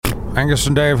Angus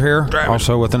and Dave here,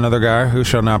 also with another guy who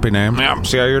shall not be named. Yeah.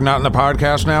 See how you're not in the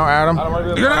podcast now, Adam?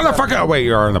 You're not in the fucking... Oh, wait,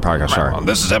 you are in the podcast, sorry. Well,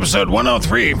 this is episode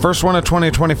 103. First one of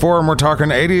 2024, and we're talking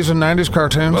 80s and 90s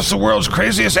cartoons. What's the world's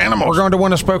craziest animals? We're going to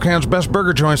one of Spokane's best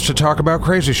burger joints to talk about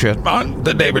crazy shit. On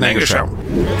the Dave and Angus Show.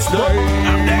 It's Dave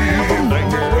and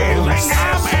Angus.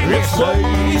 It's Dave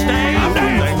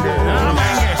and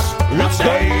Angus. It's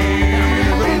Dave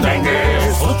and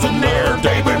Angus. What's in there?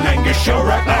 Dave and Angus Show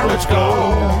right now. Let's go.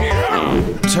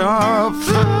 Top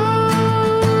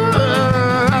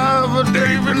 5,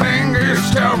 Dave and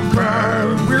Angus, top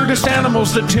 5. Weirdest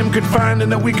animals that Tim could find and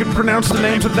that we could pronounce the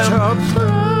names of them. Top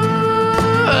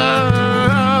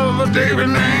 5, Dave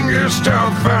and Angus,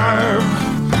 top 5.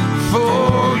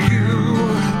 For you,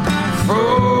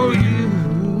 for you.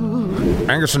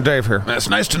 Angus and Dave here. It's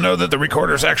nice to know that the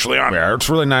recorder's actually on. Yeah, it's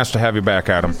really nice to have you back,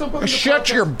 Adam. Shut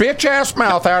your bitch-ass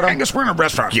mouth, Adam. Angus, we're in a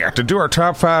restaurant. Yeah, to do our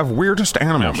top 5 weirdest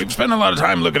animals. We've spent a lot of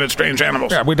time looking at strange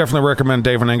animals. Yeah, we definitely recommend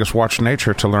Dave and Angus watch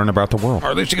nature to learn about the world.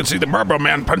 Or at least you can see the Marlboro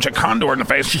Man punch a condor in the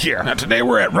face. Yeah. Now, today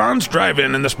we're at Ron's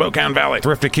Drive-In in the Spokane Valley.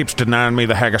 Thrifty keeps denying me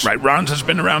the haggis. Right, Ron's has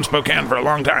been around Spokane for a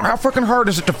long time. How fucking hard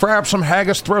is it to fry up some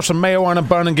haggis, throw some mayo on a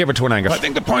bun, and give it to an Angus? I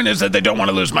think the point is that they don't want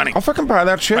to lose money. I'll fucking buy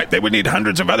that shit. Right, they would need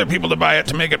hundreds of other people to buy it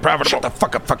to make it profitable. Shut the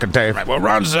fuck up, fucking Dave. Right, well,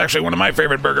 Ron's is actually one of my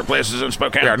favorite burger places in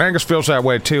Spokane. Yeah, and Angus feels that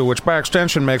way too, which by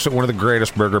extension makes it one of the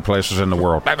greatest burger places in the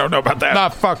world. I don't know about that.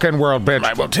 The fucking world, bitch.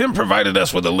 Right, well, Tim provided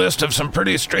us with a list of some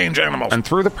pretty strange animals. And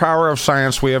through the power of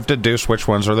science, we have deduced which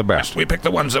ones are the best. We picked the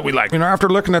ones that we like. You know, after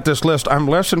looking at this list, I'm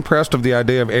less impressed of the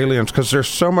idea of aliens because there's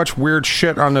so much weird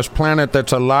shit on this planet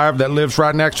that's alive that lives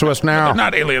right next to us now. They're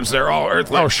not aliens, they're all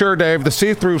earthlings. Oh, sure, Dave. The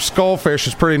see-through skullfish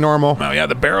is pretty normal. Oh, yeah,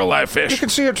 the barrel-live fish. You can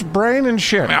see its brain and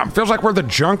shit. Yeah. It feels like we're the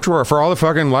junk drawer for all the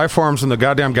fucking life forms in the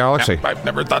goddamn galaxy. Yeah, I've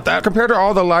never thought that. Compared to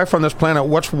all the life on this planet,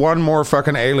 what's one more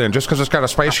fucking alien just because it's got a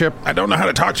spaceship? I don't know how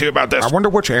to talk to you about this. I wonder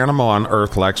which animal on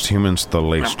Earth likes humans the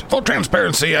least. Full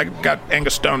transparency, I got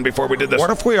Angus stoned before we did this. What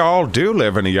if we all do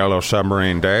live in a yellow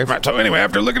submarine, Dave? Right, so anyway,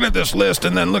 after looking at this list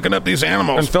and then looking up these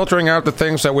animals, And filtering out the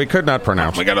things that we could not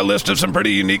pronounce. we got a list of some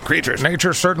pretty unique creatures.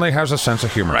 Nature certainly has a sense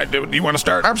of humor. Right, do you want to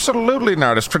start? Absolutely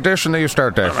not. It's tradition that you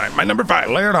start, Dave. All right, my number 5.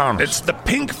 Lay it on. It's the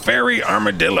pink fairy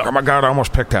armadillo. Oh my god, I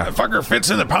almost picked that. The fucker fits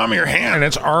in the palm of your hand. And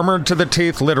it's armored to the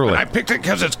teeth, literally. I picked it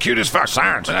because it's cute as fuck.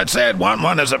 Science. And I'd say I'd want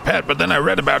one as a pet, but then I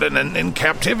read about it, and in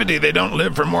captivity, they don't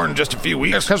live for more than just a few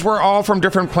weeks. It's because we're all from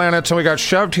different planets, and we got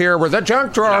shoved here. We're the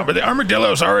junk drawer. No, but the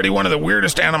armadillo's already one of the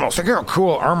weirdest animals. Think how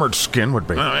cool armored skin would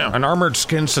be. Oh, yeah. An armored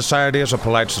skin society is a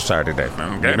polite society, Dave.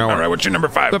 Okay, You know all what? right, what's your number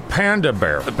 5? The panda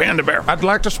bear. The panda bear. I'd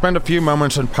like to spend a few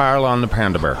moments and pile on the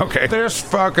panda bear. Okay. This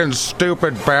fucking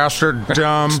stupid bastard,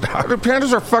 dumb. The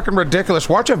pandas are fucking ridiculous.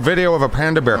 Watch a video of a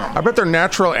panda bear. I bet they're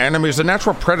natural enemies. The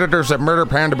natural predators that murder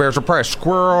panda bears are probably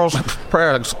squirrels,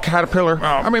 probably a caterpillar. Oh.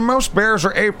 I mean, most bears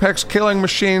are apex killing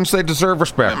machines. They deserve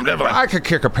respect. Definitely. I could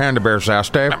kick a panda bear's ass,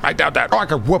 Dave. I doubt that. Oh, I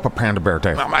could whoop a panda bear,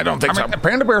 Dave. I don't think I mean, so. a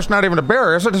panda bear's not even a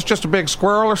bear, is it? It's just a big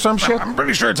squirrel or some shit. I'm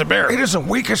pretty sure it's a bear. It is the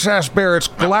weakest ass bear. It's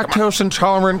lactose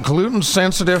intolerant, gluten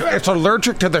sensitive. It's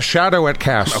allergic to the shadow it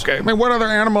casts. Okay. I mean, what other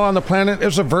animal on the planet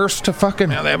is averse to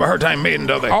fucking... Yeah, they have a hard time mating,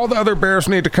 don't they? All the other bears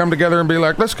need to come together and be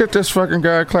like, let's get this fucking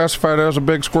guy classified as a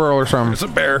big squirrel or something. It's a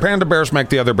bear. Panda bears make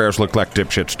the other bears look like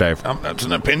dipshits, Dave. That's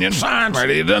an opinion. Science. Right,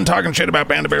 you done talking shit about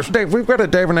panda bears? Dave, we've got a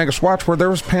Dave and Angus watch where there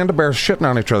was panda bears shitting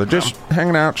on each other, just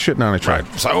hanging out, shitting on each other.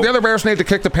 Right, so? The other bears need to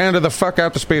kick the panda the fuck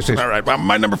out the species. All right, well,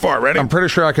 my number 4, ready? I'm pretty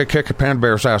sure I could kick a panda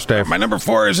bear's ass, Dave. My number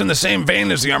 4 is in the same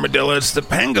vein as the armadillo. It's the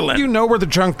pangolin. You know we're the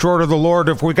junk drawer to the Lord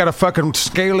if we got a fucking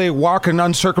scaly, walking,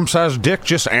 uncircumcised dick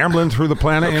just ambling through the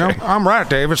planet, you know? I'm right,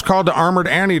 Dave. It's called the armored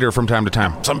anteater from time to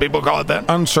time. Some people call it that.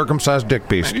 Uncircumcised dick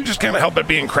beast. You just can't help it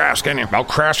being crass, can you? I'll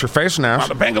crash your face now. Well,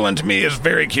 the pangolin to me is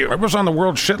very cute. It was on the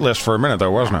world shit list for a minute,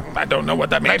 though, wasn't it? I don't know what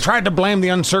that They means. tried to blame the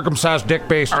uncircumcised dick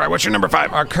beast. All right, what's your number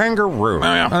 5? A kangaroo. Oh,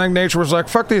 yeah. I think nature was like,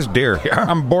 fuck these deer. Yeah.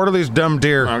 I'm bored of these dumb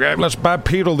deer. Okay. Let's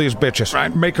bipedal these bitches.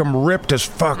 Right. Make them ripped as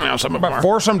fuck. Yeah, some of but them are.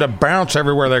 force them to bounce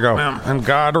everywhere they go. Yeah. And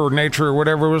God or nature or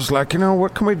whatever was like, you know,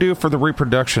 what can we do for the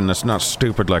reproduction that's not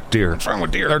stupid like deer? What's wrong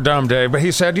with deer? They're dumb, Dave. But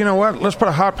he said, you know what? Let's put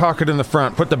a hot pocket in the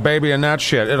front. Put the baby in that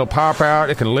shit. It'll pop out.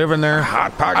 It can live in there.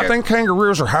 Hot pocket? I think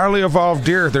kangaroos are highly evolved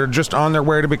deer. They're just on their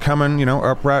way to becoming, you know,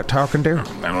 upright talking deer.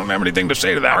 I don't have anything to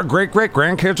say to that. Our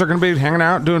great-great-grandkids are going to be hanging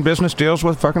out doing business deals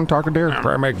with fucking talking deer.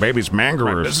 Probably make babies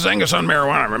mangaroos. This is Angus on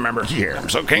marijuana, remember? Yeah.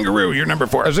 So kangaroo, you're number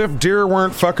 4. As if deer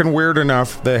weren't fucking weird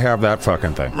enough, they have that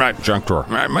fucking thing. Right. Junk drawer.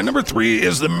 All right, my number 3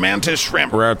 is the mantis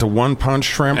shrimp. We're at the one-punch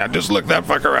shrimp. Yeah, just look that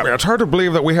fucker up. Yeah, it's hard to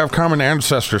believe that we have common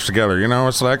ancestors ancestors together, you know?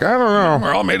 It's like, I don't know.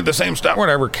 We're all made of the same stuff.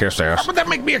 Whatever, kiss How ass. would that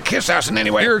make me a kiss ass in any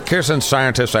way? You're kissing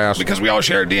scientist ass. Because we all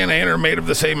share DNA and are made of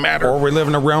the same matter. Or we live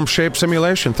in a realm-shaped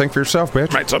simulation. Think for yourself,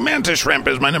 bitch. Right, so mantis shrimp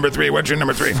is my number 3. What's your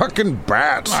number 3? Fucking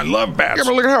bats. I love bats. Yeah,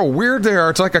 but look at how weird they are.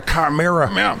 It's like a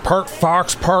chimera. Yeah. Part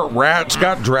fox, part rat. It's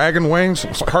got dragon wings.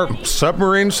 It's part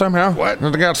submarine somehow. What?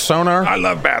 And they got sonar. I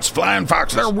love bats. Flying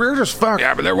foxes. They're weird as fuck.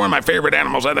 Yeah, but they're one of my favorite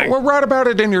animals, I think. Well, write about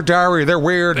it in your diary. They're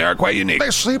weird. They are quite unique. They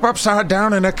sleep upside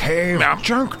down in a cave. Yeah.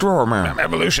 Junk drawer, man.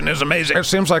 Evolution is amazing. It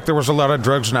seems like there was a lot of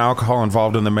drugs and alcohol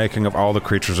involved in the making of all the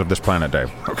creatures of this planet,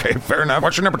 Dave. Okay, fair enough.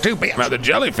 What's your number 2, bitch? Now, the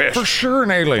jellyfish. For sure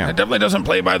an alien. It definitely doesn't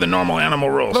play by the normal animal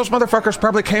rules. Those motherfuckers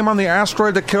probably came on the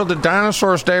asteroid that killed the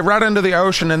dinosaurs, Dave, right into the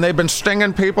ocean, and they've been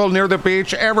stinging people near the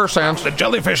beach ever since. The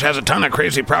jellyfish has a ton of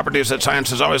crazy properties that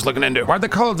science is always looking into. Why'd they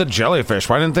call it the jellyfish?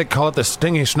 Why didn't they call it the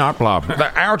stingy snot blob?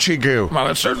 The ouchie goo. Well,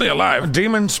 it's certainly alive.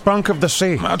 Demon spunk of the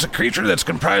sea. Well, it's a creature that's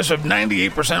comprised of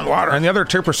 98% water. And the other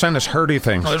 2% is herdy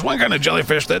things. Well, there's one kind of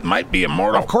jellyfish that might be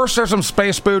immortal. Of course there's some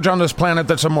space booge on this planet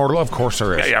that's immortal. Of course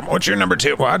there is. Yeah. What's your number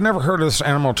 2? Well, I'd never heard of this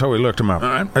animal until we looked him up. All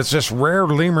right. It's this rare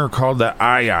lemur called the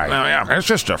eye. Oh, yeah. It's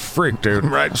just a freak, dude.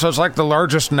 Right. So it's like the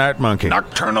largest night monkey.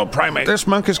 Nocturnal primate. This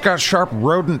monkey's got sharp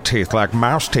rodent teeth, like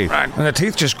mouse teeth. Right. And the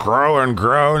teeth just grow and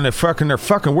grow, and they're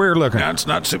fucking weird looking. Yeah, it's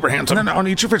not super handsome. And then on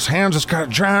each of its hands, it's got a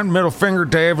giant middle finger,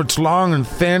 Dave. It's long and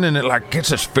thin, and it like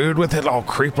gets its food with it all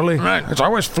creepily. Right. It's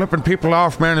always flipping people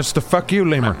off, man. It's the fuck you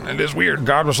lemur. It is weird.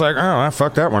 God was like, oh, I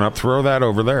fucked that one up. Throw that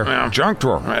over there. Yeah. Junk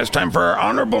drawer. All right, it's time for our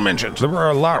honorable mentions. There were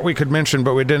a lot we could mention,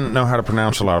 but we didn't know how to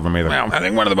pronounce a lot of them either. Now, I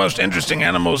think one of the most interesting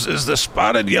animals is the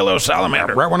spotted yellow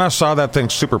salamander. Right when I saw that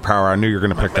thing's superpower, I knew you were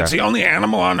going to pick It's that. the only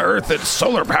animal on Earth that's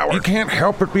solar powered. You can't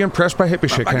help but be impressed by hippie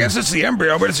shit, I can you? guess it's the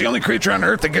embryo, but it's the only creature on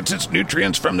Earth that gets its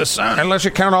nutrients from the sun. Unless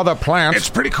you count all the plants. It's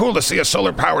pretty cool to see a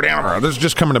solar powered animal. This is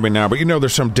just coming to me now, but you know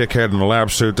there's some dickhead in a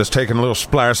lab suit that's taking little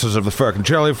splashes of the fucking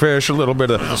jellyfish, a little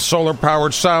bit of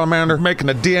solar-powered salamander, making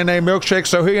a DNA milkshake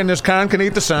so he and his kind can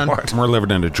eat the sun. What? We're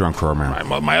living in a drunk drawer, man. Right,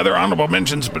 well, my other honorable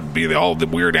mentions would be all the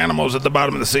weird animals at the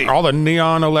bottom of the sea. All the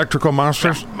neon electrical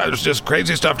monsters. There's just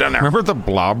crazy stuff down there. Remember the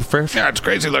blobfish? Yeah, it's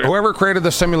crazy looking. Whoever created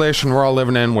the simulation we're all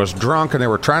living in was drunk and they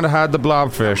were trying to hide the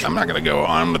blobfish. I'm not going to go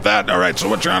on with that. All right, so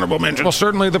what's your honorable mention? Well,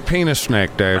 certainly the penis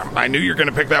snake, Dave. I knew you were going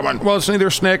to pick that one. Well, it's neither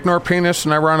snake nor penis,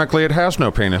 and ironically, it has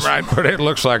no penis. Right. But it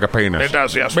looks like a penis. It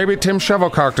does, yes. Maybe Tim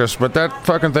Shovelcocktus, but that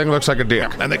fucking thing looks like a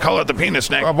dick. And they call it the penis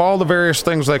snake. Of all the various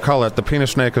things they call it, the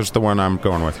penis snake is the one I'm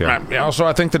going with, yeah. Right, yeah. Also,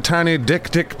 I think the tiny dick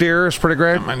deer is pretty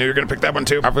great. I knew you were going to pick that one,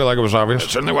 too. I feel like it was obvious. It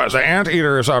certainly was. The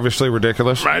anteater is obviously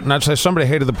ridiculous. Right. And I'd say somebody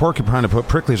hated the porcupine to put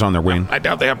pricklies on their wing. I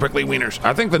doubt they have prickly wieners.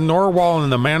 I think the narwhal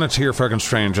and the manatee are fucking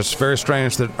strange. It's very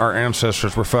strange that our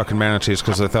ancestors were fucking manatees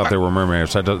because they thought they were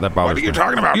mermaids. That bothers me. What are you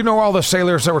talking about? You know all the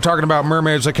sailors that were talking about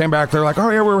mermaids that came back, they're like, oh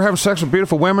yeah, we were having sex with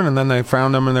beautiful women, and then they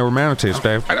found them and they were manatees,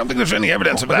 Dave. I don't think there's any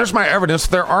evidence of that. There's my evidence.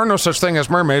 There are no such thing as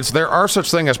mermaids. There are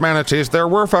such thing as manatees. There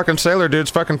were fucking sailor dudes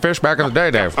fucking fish back in the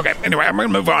day, Dave. Okay, anyway, I'm going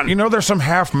to move on. You know there's some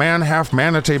half man, half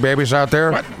manatee babies out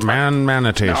there? What?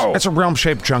 Manatees. No. It's a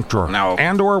realm-shaped junk drawer. No.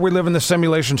 And/or we live in the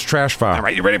simulation's trash file. All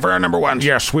right, you ready for our number ones?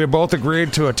 Yes, we both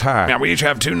agreed to a tie. Now, we each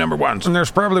have 2 number ones. And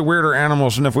there's probably weirder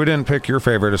animals, and if we didn't pick your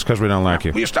favorite, it's because we don't like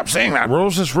you. Will you stop saying that?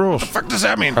 Rules is rules. What the fuck does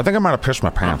that mean? I think I might have pissed my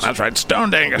pants. That's right,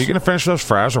 stoned Angus. You gonna finish those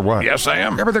fries or what? Yes, I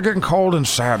am. Yeah, but they're getting cold and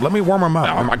sad. Let me warm them up.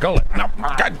 No, my gullet. No,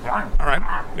 God. All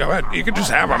right, go ahead. You can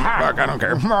just have them. Fuck, I don't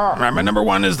care. All right, my number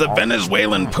 1 is the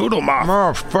Venezuelan poodle moth. Oh,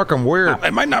 it's fucking weird.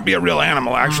 It might not be a real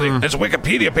animal, actually. Its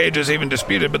Wikipedia page is even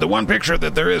disputed, but the one picture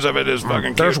that there is of it is fucking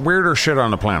cute. There's weirder shit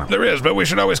on the planet. There is, but we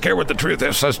should always care what the truth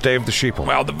is. Says Dave the Sheeple.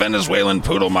 Well, the Venezuelan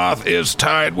poodle moth is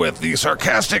tied with the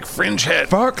sarcastic fringe head.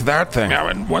 Fuck that thing. Now,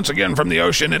 and once again from the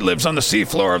ocean, it lives on the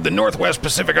seafloor of the Northwest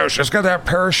Pacific Ocean. It's got that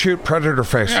parachute predator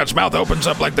face. Yeah, its mouth opens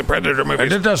up like the Predator movies.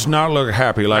 And it does not look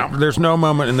happy. Like, No. there's no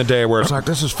moment in the day where it's like,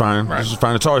 this is fine. Right. This is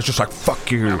fine. It's always just like,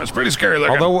 fuck you. It's pretty scary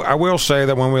looking. Although I will say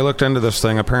that when we looked into this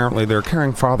thing, apparently they're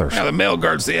caring fathers. Yeah, the male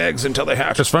guards the eggs until they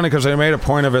hatch. It's funny because they made a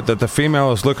point of it that the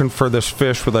female is looking for this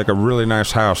fish with like a really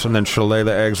nice house, and then she'll lay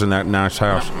the eggs in that nice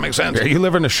house. Makes sense. Yeah, you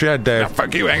live in a shed, Dave. Yeah,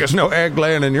 fuck you, Angus. No egg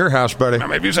laying in your house, buddy. Now,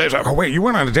 maybe you say so. Oh, wait, you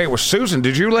went on a date with Susan.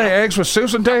 Did you lay eggs with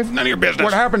Susan, Dave? None of your business.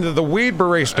 What happened to the weed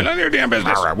barista? None of your damn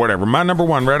business. All right, whatever. My number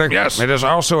 1, ready? Yes. It is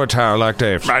also a tie like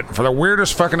Dave's. Right. For the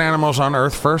weirdest fucking animals on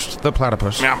Earth, first, the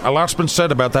platypus. Yeah. A lot's been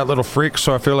said about that little freak,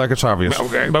 so I feel like it's obvious.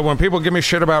 Okay. But when people give me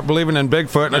shit about believing in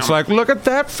Bigfoot, and it's like, look at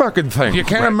that fucking thing. You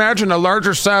can't imagine a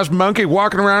larger sized monkey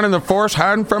walking around in the forest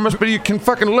hiding from us, but you can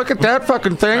fucking look at that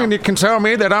fucking thing and you can tell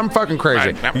me that I'm fucking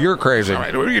crazy. Right. You're crazy. All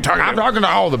right, what are you talking I'm about? talking to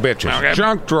all the bitches. Okay.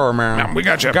 Junk drawer, man. Yeah, we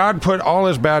got you. God put all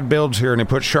his bad builds here, and he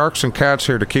put sharks and cats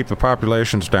here to keep the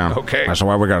populations down. Okay. That's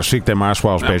why we gotta seek them ice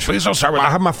walls, bitch. Please don't start with My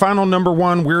I have my final number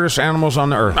one weirdest animals on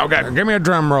the earth. Okay. Give me a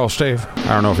drum roll, Steve. I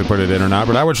don't know if he put it in or not,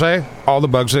 but I would say all the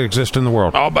bugs that exist in the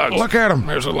world. All bugs. Look at them.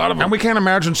 There's a lot of them. And we can't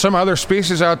imagine some other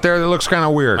species out there that looks kind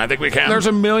of weird. I think we can. There's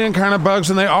a million kind of bugs,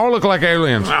 and they all look like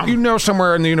aliens. Wow. You know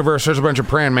somewhere in the universe there's a bunch of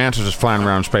praying mantises flying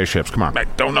around spaceships. Come on. I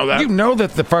don't know that. You know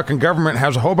that the fucking government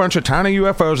has a whole bunch of tiny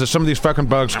UFOs that some of these fucking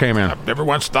bugs came in. I've never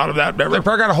once thought of that. They Never.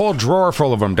 probably got a whole drawer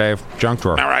full of them, Dave. Junk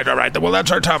drawer. All right. Well,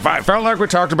 that's our top 5. Felt like we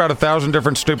talked about 1,000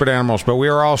 different stupid animals, but we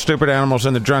are all stupid animals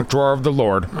in the junk drawer of the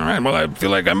Lord. All right. Well, I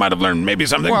feel like I might have learned maybe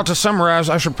something. Well, to summarize,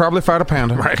 I should probably fight a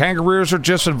panda. Right. Kangaroos are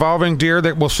just evolving deer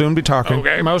that will soon be talking.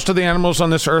 Okay. Most of the animals on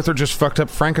this earth are just fucked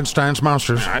up Frankenstein's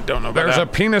monsters. I don't know about There's that.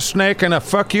 a penis snake and a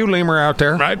fuck you lemur out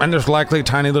there. Right. And there's likely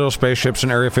tiny little spaceships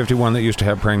in Area 51 that used to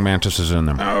have praying mantises in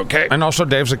them. Okay. And also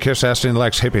Dave's a kiss ass and he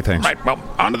likes hippie things. Right. Well,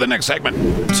 on to the next segment.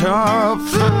 Top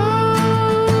 5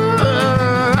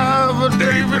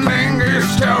 Dave and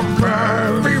Angus Top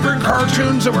 5 favorite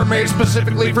cartoons that were made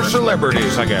specifically for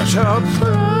celebrities, I guess. Top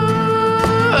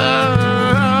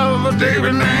 5 Dave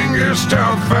and Angus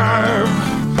Top 5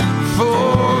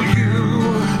 for you,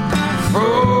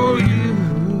 for you.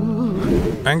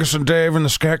 Angus and Dave in the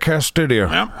SKATCAST studio.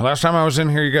 Yeah. Last time I was in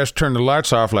here, you guys turned the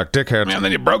lights off like dickheads. And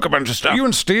then you broke a bunch of stuff. You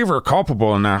and Steve are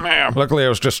culpable in that. Yeah. Luckily, it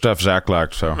was just stuff Zach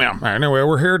liked, so. Yeah. All right, anyway,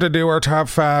 we're here to do our top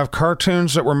 5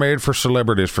 cartoons that were made for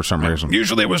celebrities for some reason.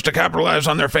 Usually it was to capitalize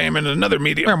on their fame in another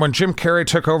medium. And when Jim Carrey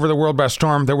took over the world by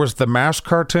storm, there was the Mask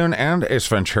cartoon and Ace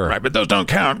Ventura. Right, but those don't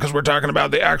count because we're talking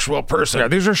about the actual person. Yeah,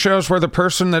 these are shows where the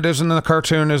person that is in the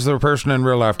cartoon is the person in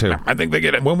real life, too. I think they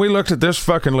get it. When we looked at this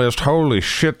fucking list, holy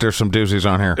shit, there's some doozies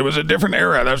on here. It was a different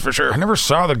era, that's for sure. I never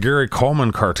saw the Gary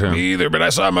Coleman cartoon. Me either, but I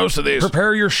saw most of these.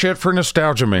 Prepare your shit for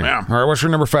nostalgia me. Yeah. All right, what's your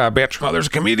number 5, bitch? Well, there's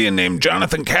a comedian named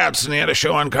Jonathan Katz, and he had a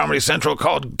show on Comedy Central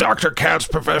called Dr. Katz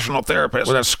Professional Therapist.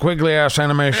 With that squiggly-ass They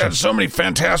animation. had so many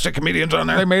fantastic comedians on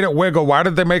They there. made it wiggle. Why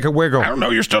did they make it wiggle? I don't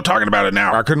know, you're still talking about it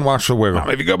now. I couldn't watch the wiggle.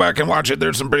 If you go back and watch it,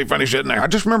 there's some pretty funny shit in there. I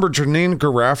just remember Janine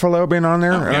Garofalo being on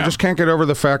there, and I yeah. just can't get over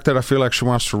the fact that I feel like she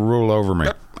wants to rule over me.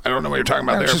 I don't know what you're talking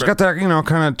about there. She's but got that,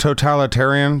 kind of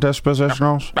totalitarian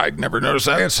dispositionals. I never noticed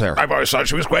that. It's there. I've always thought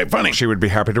she was quite funny. She would be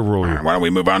happy to rule you. Why don't we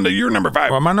move on to your number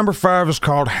 5? Well, my number 5 is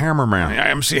called Hammerman. Yeah,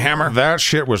 MC Hammer. That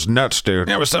shit was nuts, dude.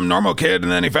 Yeah, it was some normal kid,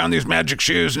 and then he found these magic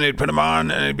shoes, and he'd put them on,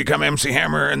 and he'd become MC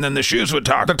Hammer, and then the shoes would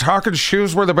talk. The talking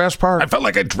shoes were the best part. I felt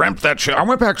like I dreamt that show. I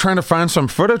went back trying to find some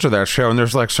footage of that show, and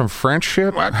there's like some French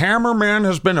shit. What? Hammerman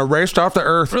has been erased off the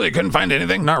earth. Really couldn't find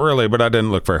anything. Not really, but I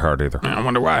didn't look very hard either. I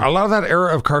wonder why. A lot of that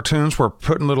era of cartoons were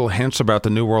putting little hints about the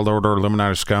New World Order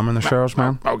Illuminati scum in the shows,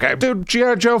 man. Okay. Dude,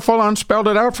 G.I. Joe full-on spelled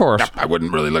it out for us. I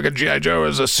wouldn't really look at G.I. Joe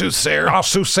as a soothsayer. I'll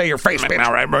soothsay your face, bitch.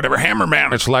 All right, whatever.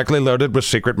 Hammerman. It's likely loaded with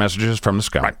secret messages from the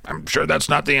sky. I'm sure that's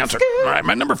not the answer. All right,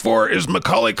 my number 4 is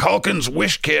Macaulay Culkin's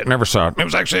Wish Kid. Never saw it. It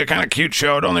was actually a kind of cute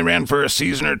show. It only ran for a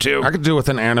season or 2. I could do with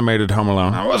an animated Home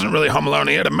Alone. I wasn't really Home Alone.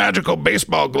 He had a magical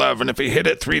baseball glove, and if he hit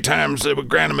it 3 times, it would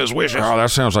grant him his wishes. Oh,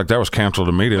 that sounds like that was canceled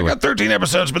immediately. Got 13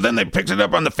 episodes, but then they picked it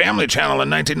up on the Family Channel in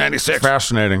 1996.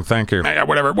 Fascinating, thank you. Yeah,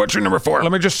 whatever. What's your number 4?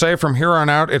 Let me just say, from here on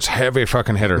out, it's heavy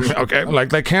fucking hitters. Okay. Like,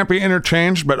 they can't be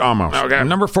interchanged, but almost. Okay.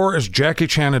 Number 4 is Jackie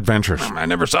Chan Adventures. I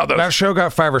never saw those. That show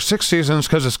got 5 or 6 seasons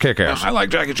because it's kick-ass. I like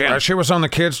Jackie Chan. She was on the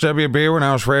Kids WB when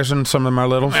I was raising some of my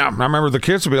littles. Yeah. I remember the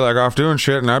kids would be like off doing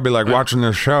shit, and I'd be like watching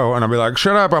this show, and I'd be like,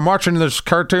 shut up, I'm watching this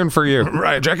cartoon for you.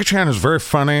 Right. Jackie Chan is very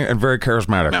funny and very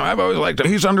charismatic. No, I've always liked him.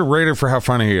 He's underrated for how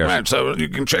funny he is. Right, so you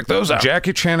can check those out.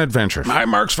 Jackie Chan Adventures. High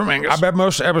marks from Angus. I bet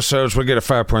most episodes would get a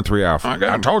 5.3 out. Okay.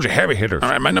 I told you, heavy hitters. All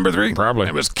right, my number 3? Probably.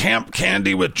 It was Camp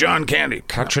Candy with John Candy.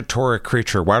 Cacciatore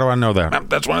Creature. Why do I know that?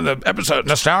 That's one of the episodes.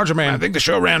 Nostalgia, man. I think the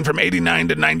show ran from 89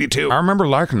 to 92. I remember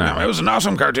liking that. It was an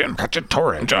awesome cartoon.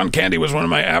 Cacciatore. John Candy was one of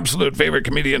my absolute favorite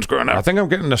comedians growing up. I think I'm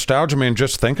getting nostalgia, man,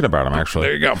 just thinking about him, actually.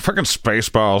 There you go. Freaking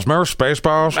Spaceballs. Remember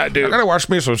Spaceballs? I do. I gotta watch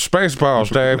me some Spaceballs,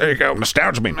 Dave. There you go.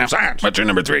 Nostalgia me. Now, science. What's your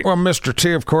number 3? Well, Mr.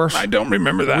 T, of course. I don't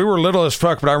remember that. We were little as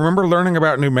fuck, but I remember learning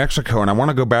about New Mexico, and I want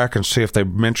to go back and see if they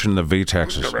mentioned the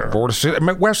V-Texas. Bored to see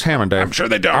it. West Hammond, Dave. I'm sure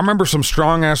they don't. I remember some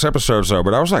strong-ass episodes, though,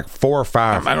 but I was like 4 or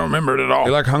 5. I don't remember it at all.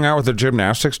 You like hung out with the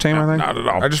gymnastics team, I think? Not at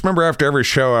all. I just remember after every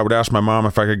show, I would ask my mom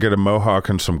if I could get a mohawk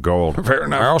and some gold. Fair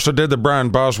enough. I also did the Brian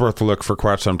Bosworth look for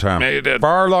quite some time. Yeah, you did.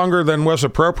 Far longer than was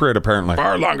appropriate, apparently.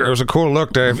 Far longer. It was a cool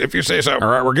look, Dave. If you say so. All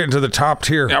right, we're getting to the top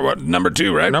tier. Yeah, what? Number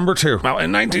 2, right? Number 2. Well,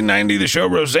 in 1990, the show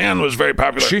Roseanne was very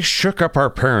popular. She shook up our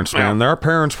parents, man. Our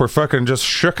parents were fucking just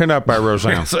shooken up by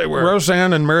Roseanne. Yes, they were.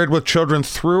 Roseanne and Married with children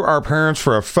threw our parents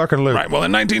for a fucking loop. Right. Well,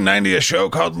 in 1990, a show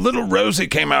called Little Rosie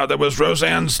came out that was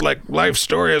Roseanne's life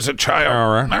story as a child.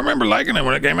 All right. I remember liking it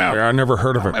when it came out. Yeah, I never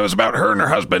heard of it. It was about her and her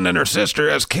husband and her sister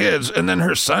as kids, and then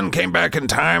her son came back in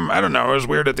time. I don't know. It was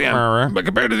weird at the end. All right. But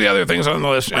compared to the other things on the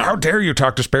list, How dare you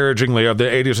talk disparagingly of the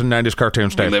 80s and 90s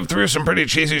cartoons, we Dave? lived through some pretty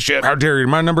cheesy shit. How dare you?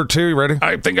 My number 2, you ready?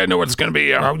 I think I know what it's going to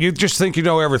be. Oh, you just think you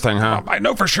know everything, huh? I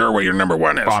know for sure what your number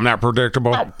 1 is. Oh, I'm not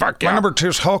predictable. Oh, fuck yeah. My number 2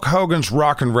 is Hulk Hogan's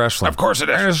Rock and Wrestling. Of course it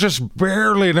is. And it's just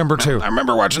barely number 2. I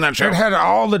remember watching that show. It had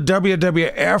all the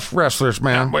WWF wrestlers,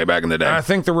 man. Way back in the day. And I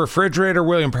think the refrigerator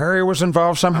William Perry was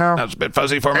involved somehow. That's a bit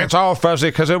fuzzy for me. It's all fuzzy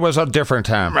because it was a different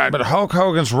time. Right. But Hulk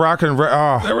Hogan's Rock and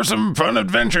There were some fun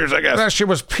adventures, I guess. that shit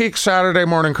was peak Saturday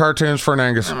morning cartoons for an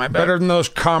Angus. I bet. Better than those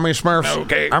commie Smurfs.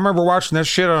 Okay. I remember watching this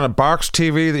shit on a box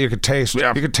TV that you could taste.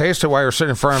 Yeah. You could taste it while you're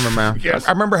sitting in front of it, man. Yes.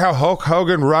 I remember how Hulk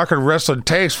Hogan Rock and Wrestling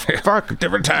tastes. Fuck.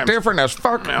 Different times. Different as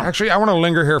fuck. Yeah. Actually, I want to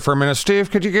linger here for a minute.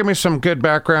 Steve, could you give me some good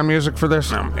background music for this?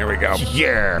 Here we go.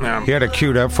 Yeah. He had it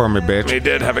queued up for me, bitch. He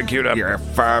did have it queued up. Yeah,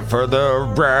 fight for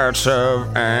the rights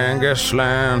of Angus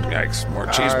land. Yikes, more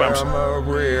cheese bumps. I'm a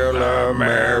real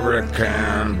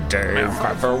American. Dave,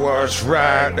 fight for what's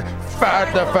right.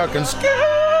 Fight the fucking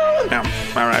sky. Yeah.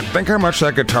 All right. Think how much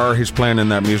that guitar he's playing in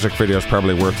that music video is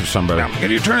probably worth to somebody. Now, can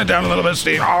you turn it down a little bit,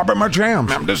 Steve? Oh, but my jam.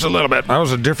 Just a little bit. That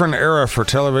was a different era for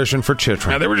television for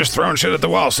children. Now, they were just throwing shit at the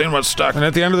wall, seeing what stuck. And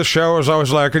at the end of the show, it was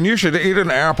always like, and you should eat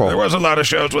an apple. There was a lot of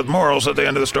shows with morals at the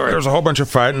end of the story. There was a whole bunch of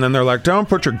fighting, and then they're like, don't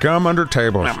put your gum under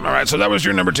tables. All right, so that was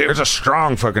your number 2. It's a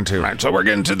strong fucking 2. All right, so we're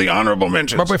getting to the honorable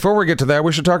mentions. But before we get to that,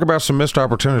 we should talk about some missed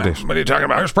opportunities. What are you talking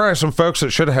about? There's probably some folks that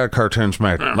should have had cartoons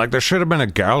made. Like there should have been a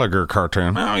Gallagher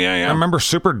cartoon. Oh, yeah. I remember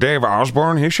Super Dave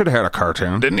Osborne. He should have had a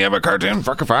cartoon. Didn't he have a cartoon?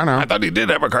 Fuck if I know. I thought he did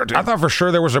have a cartoon. I thought for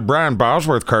sure there was a Brian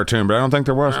Bosworth cartoon, but I don't think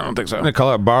there was. I don't think so. They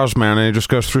call it Bosman, and he just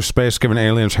goes through space giving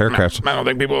aliens haircuts. I don't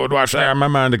think people would watch that. Yeah, in my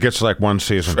mind, it gets like one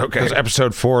season. Okay. 'Cause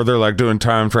episode 4, they're like doing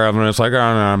time travel, and it's like, oh, no,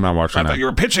 I'm not watching I that. thought you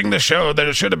were pitching the show that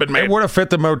it should have been made. It would have fit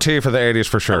the motif of the 80s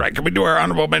for sure. All right, can we do our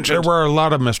honorable mentions? There were a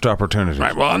lot of missed opportunities.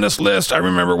 Right, well, on this list, I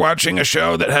remember watching a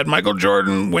show that had Michael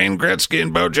Jordan, Wayne Gretzky,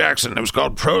 and Bo Jackson. It was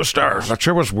called Pro Stars. That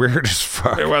shit was weird as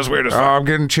fuck. It was weird as Oh, fuck. I'm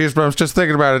getting cheese bumps just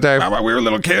thinking about it, Dave. We were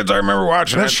little kids. I remember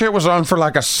watching That it. shit was on for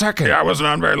like a second. Yeah, I wasn't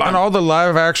on very long. And all the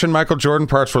live action Michael Jordan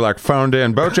parts were like phoned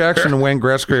in. Bo Jackson and Wayne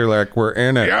Gretzky were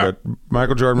in it, Yeah. but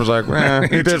Michael Jordan was like,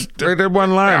 he did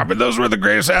one line. Yeah, but those were the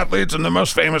greatest athletes and the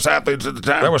most famous athletes at the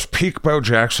time. That was peak Bo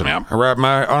Jackson. Yeah. All right,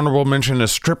 my honorable mention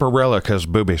is Stripperella because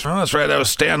boobies. Oh, that's right. That was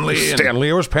Stan Lee. and- Stan Lee,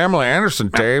 it was Pamela Anderson,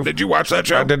 Dave. Did you watch that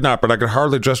show? I did not, but I could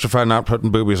hardly justify not putting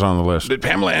boobies on the list. Did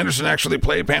Pamela Anderson actually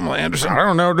play Pamela Anderson? I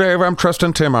don't know, Dave. I'm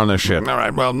trusting Tim on this shit. All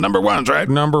right, well, number 1's right.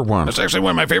 Number 1. That's actually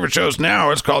one of my favorite shows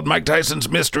now. It's called Mike Tyson's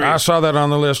Mystery. I saw that on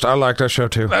the list. I like that show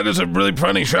too. That is a really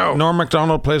funny show. Norm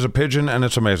Macdonald plays a pigeon, and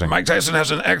it's amazing. Mike Tyson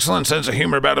has an excellent sense of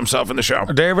humor about himself in the show.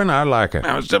 David, I like it.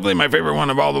 Now, it's definitely my favorite one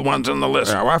of all the ones on the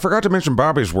list. Yeah, well, I forgot to mention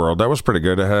Bobby's World. That was pretty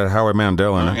good. It had Howie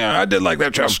Mandel in it. Yeah, I did like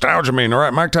that show. Nostalgia mean. All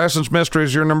right, Mike Tyson's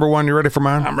Mysteries, you're number 1. You ready for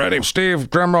mine? I'm ready. Steve,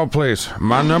 drum roll, please.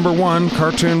 My number 1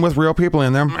 cartoon with real people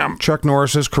in them. Chuck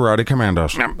Norris's Karate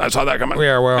Commandos. Yeah, I saw that coming.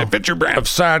 Yeah, well, It fit your brand.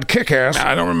 Upside Kick-Ass.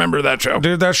 I don't remember that show.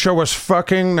 Dude, that show was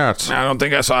fucking nuts. I don't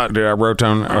think I saw it. Dude, I wrote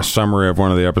down a summary of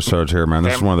one of the episodes here, man.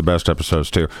 This is one of the best episodes,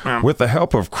 too. With the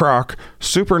help of Croc,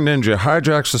 Super Ninja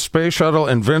hijacks the space shuttle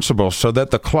Invincible so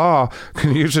that the Claw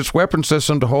can use its weapon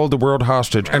system to hold the world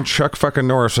hostage, and Chuck fucking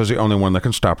Norris is the only one that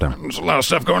can stop them. There's a lot of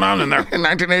stuff going on in there. In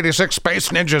 1986, Space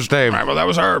Ninjas, Dave. All right, well, that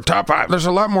was our top 5. There's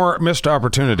a lot more missed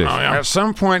opportunities. Oh, yeah. At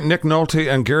some point, Nick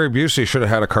Nolte and Gary Busey should have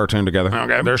had a cartoon together.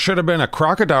 Okay. There should have been a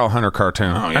Crocodile Hunter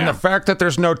cartoon. Oh, yeah. And the fact that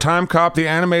there's no Time Cop, the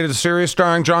animated series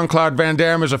starring Jean-Claude Van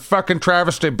Damme, is a fucking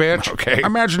travesty, bitch. Okay.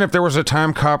 Imagine if there was a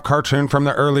Time Cop cartoon from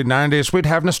the early 90s. We'd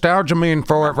have nostalgia meme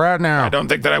for it right now. I don't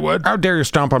think that I would. How dare you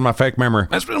stomp on my fake memory?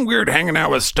 It's been weird hanging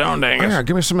out with Stone Angus. Yeah,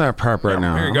 give me some of that pipe right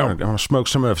now. here you go. I'm gonna smoke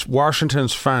some of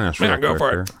Washington's finest. Yeah, real go quick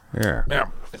for it. here. Yeah.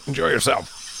 Yeah, enjoy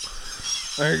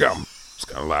yourself. There you go. It's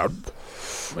kind of loud.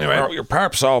 Anyway, Oh, your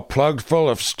pipe's all plugged full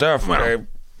of stuff, well,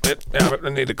 Dave. I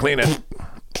need to clean it.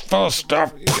 Full of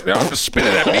stuff. You don't have to spit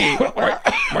it at me. Why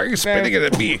are you spitting it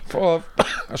at me? Full of...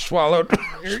 I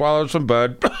swallowed some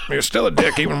bud. You're still a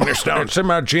dick even when you're stoned. It's in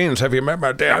my genes. Have you met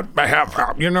my dad? I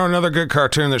have. You know another good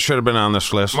cartoon that should have been on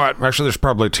this list? What? Actually, there's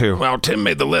probably 2. Well, Tim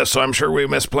made the list, so I'm sure we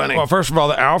missed plenty. Well, first of all,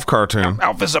 the Alf cartoon.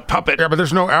 Alf is a puppet. Yeah, but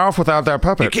there's no Alf without that You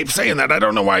puppet. keep saying that. I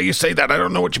don't know why you say that. I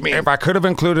don't know what you mean. If I could have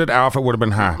included Alf, it would have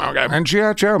been high. Okay. And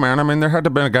G.I. Joe, man. I mean, there had to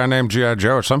have been a guy named G.I.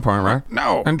 Joe at some point, right?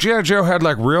 No. And G.I. Joe had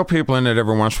like real people in it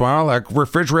every once in a while, like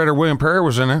refrigerator William Perry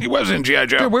was in it. He was in G.I.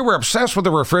 Joe. Dude, we were obsessed with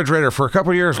the refrigerator for a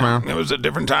couple years, man. It was a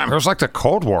different time. It was like the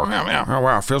Cold War. Yeah. Oh,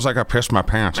 wow. It feels like I pissed my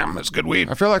pants. Yeah, that's good weed.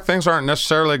 I feel like things aren't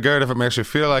necessarily good if it makes you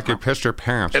feel like you pissed your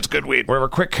pants. It's good weed. Whatever,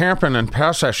 quit camping and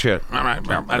pass that shit. All right,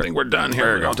 well, I think we're done here.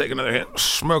 There you go. I'll take another hit.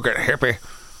 Smoke it, hippie.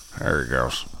 There he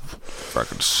goes.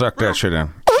 Fucking suck that shit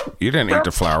in. You didn't eat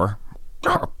the flour.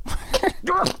 Look at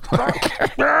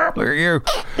you.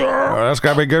 Oh, that's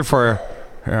gotta be good for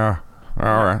you. Yeah.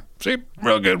 All right. See,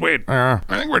 real good weed. I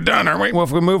think we're done, aren't we? Well, if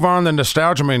we move on, the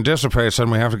nostalgia dissipates,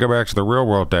 and we have to go back to the real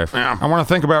world, Dave. Yeah. I want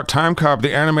to think about Time Cop,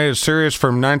 the animated series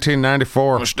from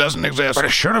 1994. Which doesn't exist. But it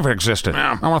should have existed.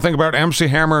 Yeah. I want to think about MC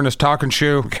Hammer and his talking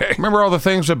shoe. Okay. Remember all the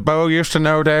things that Bo used to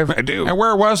know, Dave? I do. And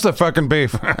where was the fucking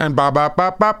beef? And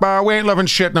ba, we ain't loving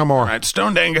shit no more. All right,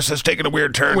 Stoned Angus has taken a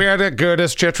weird turn. We had it good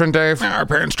as Chitrin, Dave. Our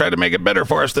parents tried to make it better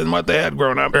for us than what they had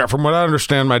grown up. Yeah, from what I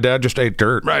understand, my dad just ate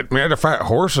dirt. Right. We had to fight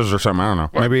horses or something. I don't know.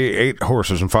 What? Maybe he ate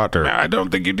horses and fought dirt. I don't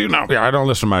think you do know. Yeah, I don't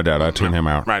listen to my dad. I tune him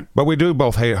out. Right. But we do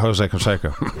both hate Jose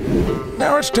Canseco.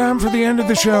 Now it's time for the end of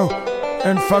the show.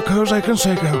 And fuck Jose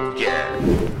Canseco. Yeah.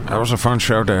 That was a fun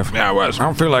show, Dave. Yeah, it was. I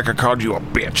don't feel like I called you a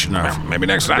bitch enough. Well, maybe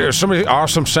next time. Dude, somebody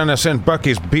awesome sent us in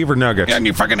Bucky's Beaver Nuggets. Yeah, and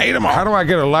you fucking ate them all. How do I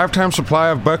get a lifetime supply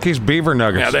of Bucky's Beaver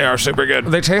Nuggets? Yeah, they are super good.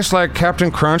 They taste like Captain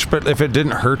Crunch, but if it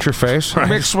didn't hurt your face. Right.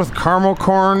 Mixed with caramel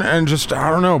corn and just, I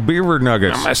don't know, beaver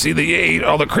nuggets. I see that you ate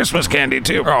all the Christmas candy,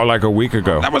 too. Oh, like a week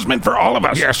ago. That was meant for all of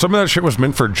us. Yeah, some of that shit was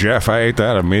meant for Jeff. I ate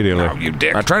that immediately. Oh, you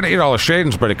dick. I tried to eat all the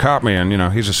Shadens, but he caught me, and,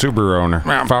 he's a Subaru owner.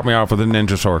 Yeah. Fought me off with a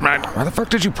ninja sword. Right. Why the fuck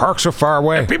did you park so far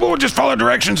away? If people would just follow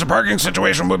directions, the parking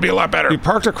situation would be a lot better. You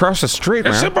parked across the street,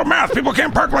 It's man. simple math. People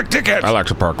can't park like dickheads. I like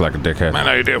to park like a dickhead. I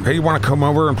know you do. Hey, you want to come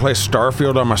over and play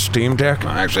Starfield on my Steam Deck?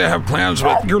 Actually, I have plans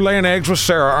with... You're laying eggs with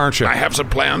Sarah, aren't you? I have some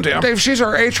plans, yeah. Dave, she's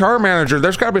our HR manager.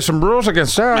 There's got to be some rules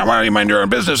against that. Now, why don't you mind your own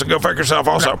business and go fuck yourself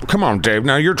also? Come on, Dave.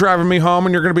 Now, you're driving me home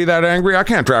and you're going to be that angry? I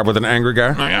can't drive with an angry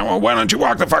guy. Oh, yeah, well, why don't you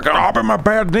walk the fuck Oh, off? but my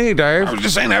bad knee, Dave. I was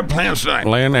just saying I have plans tonight.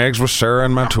 Laying eggs with Sarah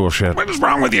and my tool shed. What is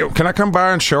wrong with you? Can I come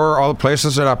by and show her all the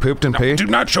places that I pooped and peed? Do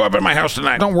not show up at my house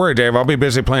tonight. Don't worry, Dave. I'll be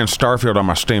busy playing Starfield on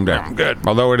my Steam Deck. I'm good.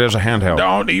 Although it is a handheld.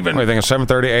 Don't even... What do you think,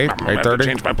 it's 7:30, 8, I'm gonna have to 8:30?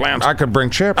 change my plans. I could bring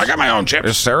chips. I got my own chips.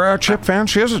 Is Sarah a chip fan?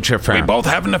 She is a chip fan. We both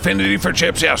have an affinity for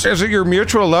chips, yes. Is it your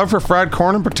mutual love for fried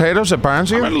corn and potatoes that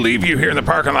binds you? I'm gonna leave you here in the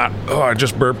parking lot. Oh, I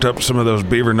just burped up some of those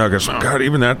beaver nuggets. God,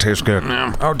 even that tastes good.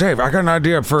 Yeah. Oh, Dave, I got an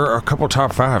idea for a couple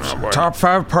top fives. boy. Top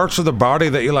 5 parts of the body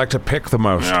that you like to pick the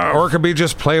most. No. Or it could be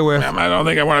just play with. I don't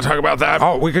think I want to talk about that.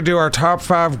 Oh, we could do our top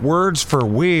 5 words for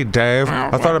weed, Dave.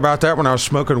 I thought about that when I was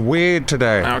smoking weed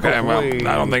today. Okay, well,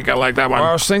 I don't think I like that one. Well,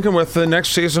 I was thinking with the next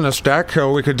season of Stat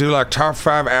Kill, we could do like top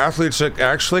 5 athletes that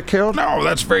actually killed. No,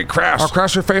 that's very crass. I'll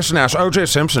cross your face and ask O.J.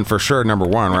 Simpson for sure, number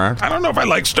 1, right? I don't know if I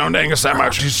like Stoned Angus that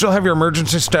much. Do you still have your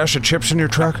emergency stash of chips in your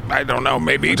truck? I don't know,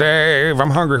 maybe. Dave,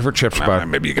 I'm hungry for chips, bud.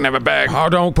 Maybe you can have a bag. Oh,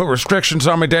 don't put restrictions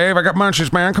on me, Dave. I got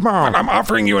munchies, man. Come on. I'm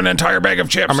offering you an entire bag of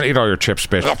chips. I'm gonna eat all your chips,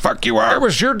 bitch. The fuck you are. It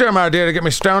was your dumb idea to get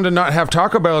me stoned and not have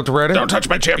Taco Bell at the ready. Don't touch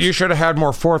my chips. You should have had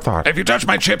more forethought. If you touch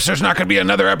my chips, there's not going to be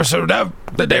another episode of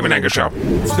The Dave and Angus Show.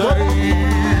 It's Dave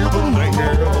and Angus.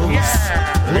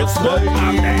 Yeah. It's Dave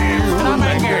and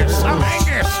Angus. I'm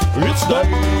Angus. It's Dave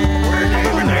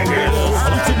and Angus.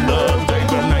 Listen to the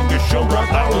Dave and Angus Show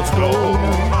right now. Let's go.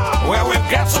 Well,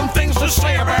 we've got some things to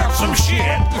say about some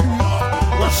shit.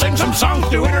 We'll sing some songs,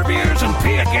 do interviews, and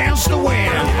pee against the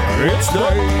wind. It's Dave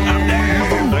and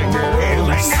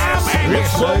Angus.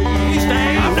 It's Dave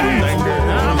and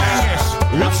Angus.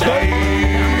 It's Dave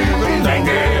and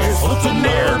Angus. Listen to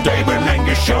the Dave and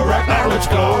Angus Show right now. Let's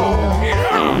go.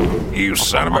 You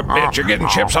son of a bitch, you're getting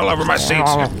chips all over my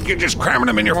seats. You're just cramming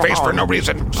them in your face for no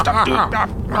reason. Stop doing that.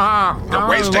 I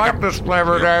wasting like them. this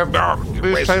flavor, Dave. You're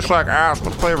These wasting taste like ass.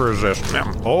 What flavor is this?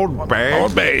 Old Bay.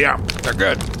 Old Bay, yeah. They're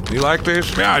good. You like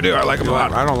these? Yeah, I do. I like them a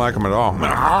lot. I don't like them at all.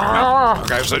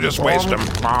 Okay, so just waste them.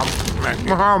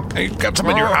 Hey, you got some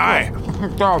in your eye.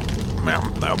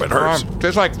 No, but it hurts.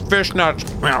 Tastes like fish nuts.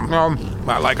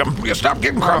 I like them. You stop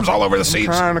getting crumbs all over the seats.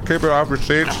 Trying to keep it off your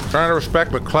seats. Trying to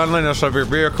respect the cleanliness of your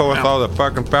vehicle with all the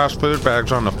fucking fast food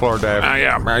bags on the floor, Dave.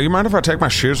 Yeah. You mind if I take my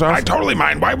shoes off? I totally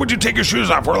mind. Why would you take your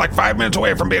shoes off? We're like 5 minutes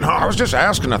away from being home. I was just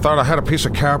asking. I thought I had a piece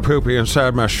of cow poopy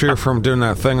inside my shoe from doing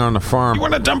that thing on the farm. You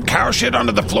want to dump cow shit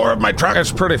onto the floor of my truck?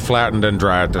 It's pretty flattened and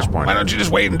dry at this point. Why don't you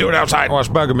just wait and do it outside? Well, it's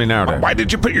bugging me now, Dave. Why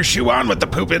did you put your shoe on with the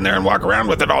poop in there and walk around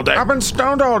with it all day? I've been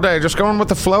stoned all day, just going with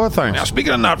the flow of things. Now,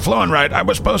 speaking of not flowing right, I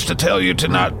was supposed to tell you you to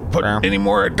not put any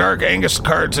more Dark Angus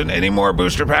cards in any more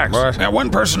booster packs. What? Now, one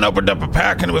person opened up a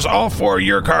pack and it was all for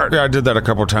your card. Yeah, I did that a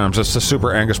couple times. It's the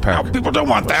Super Angus pack. Now, people don't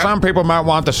want that. Some people might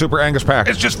want the Super Angus pack.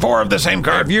 It's just 4 of the same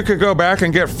card. If you could go back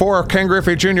and get 4 Ken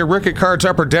Griffey Jr. rookie cards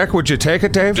upper deck, would you take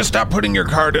it, Dave? Just stop putting your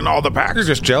card in all the packs. You're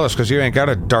just jealous because you ain't got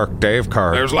a Dark Dave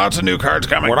card. There's lots of new cards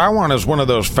coming. What I want is one of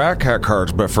those Fat Cat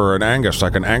cards, but for an Angus,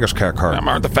 like an Angus Cat card.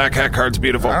 Aren't the Fat Cat cards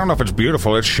beautiful? I don't know if it's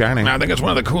beautiful. It's shining. I think it's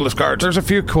one of the coolest cards. There's a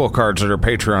few cool cards that are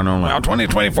Patreon only. Now,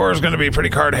 2024 is going to be pretty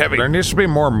card heavy. There needs to be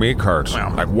more me cards.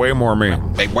 Well, like way more me.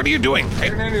 Hey, what are you doing? Hey,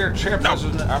 Get into your chips. No.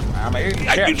 I'm eating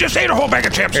chips. you just ate a whole bag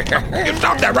of chips. You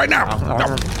stop that right now.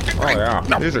 No. Oh, yeah.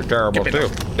 No. These are terrible, Give me too.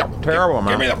 those. No. Terrible,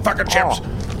 man. Give me the fucking chips.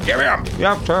 Give me them. You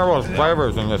have terrible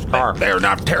flavors in this car. They're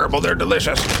not terrible. They're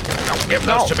delicious. No, give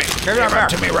those to me. Give them back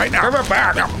to me right now. Give it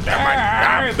back. No, they're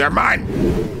mine. No, they're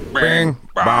mine. Bing,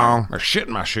 bong. There's shit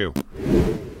in my shoe.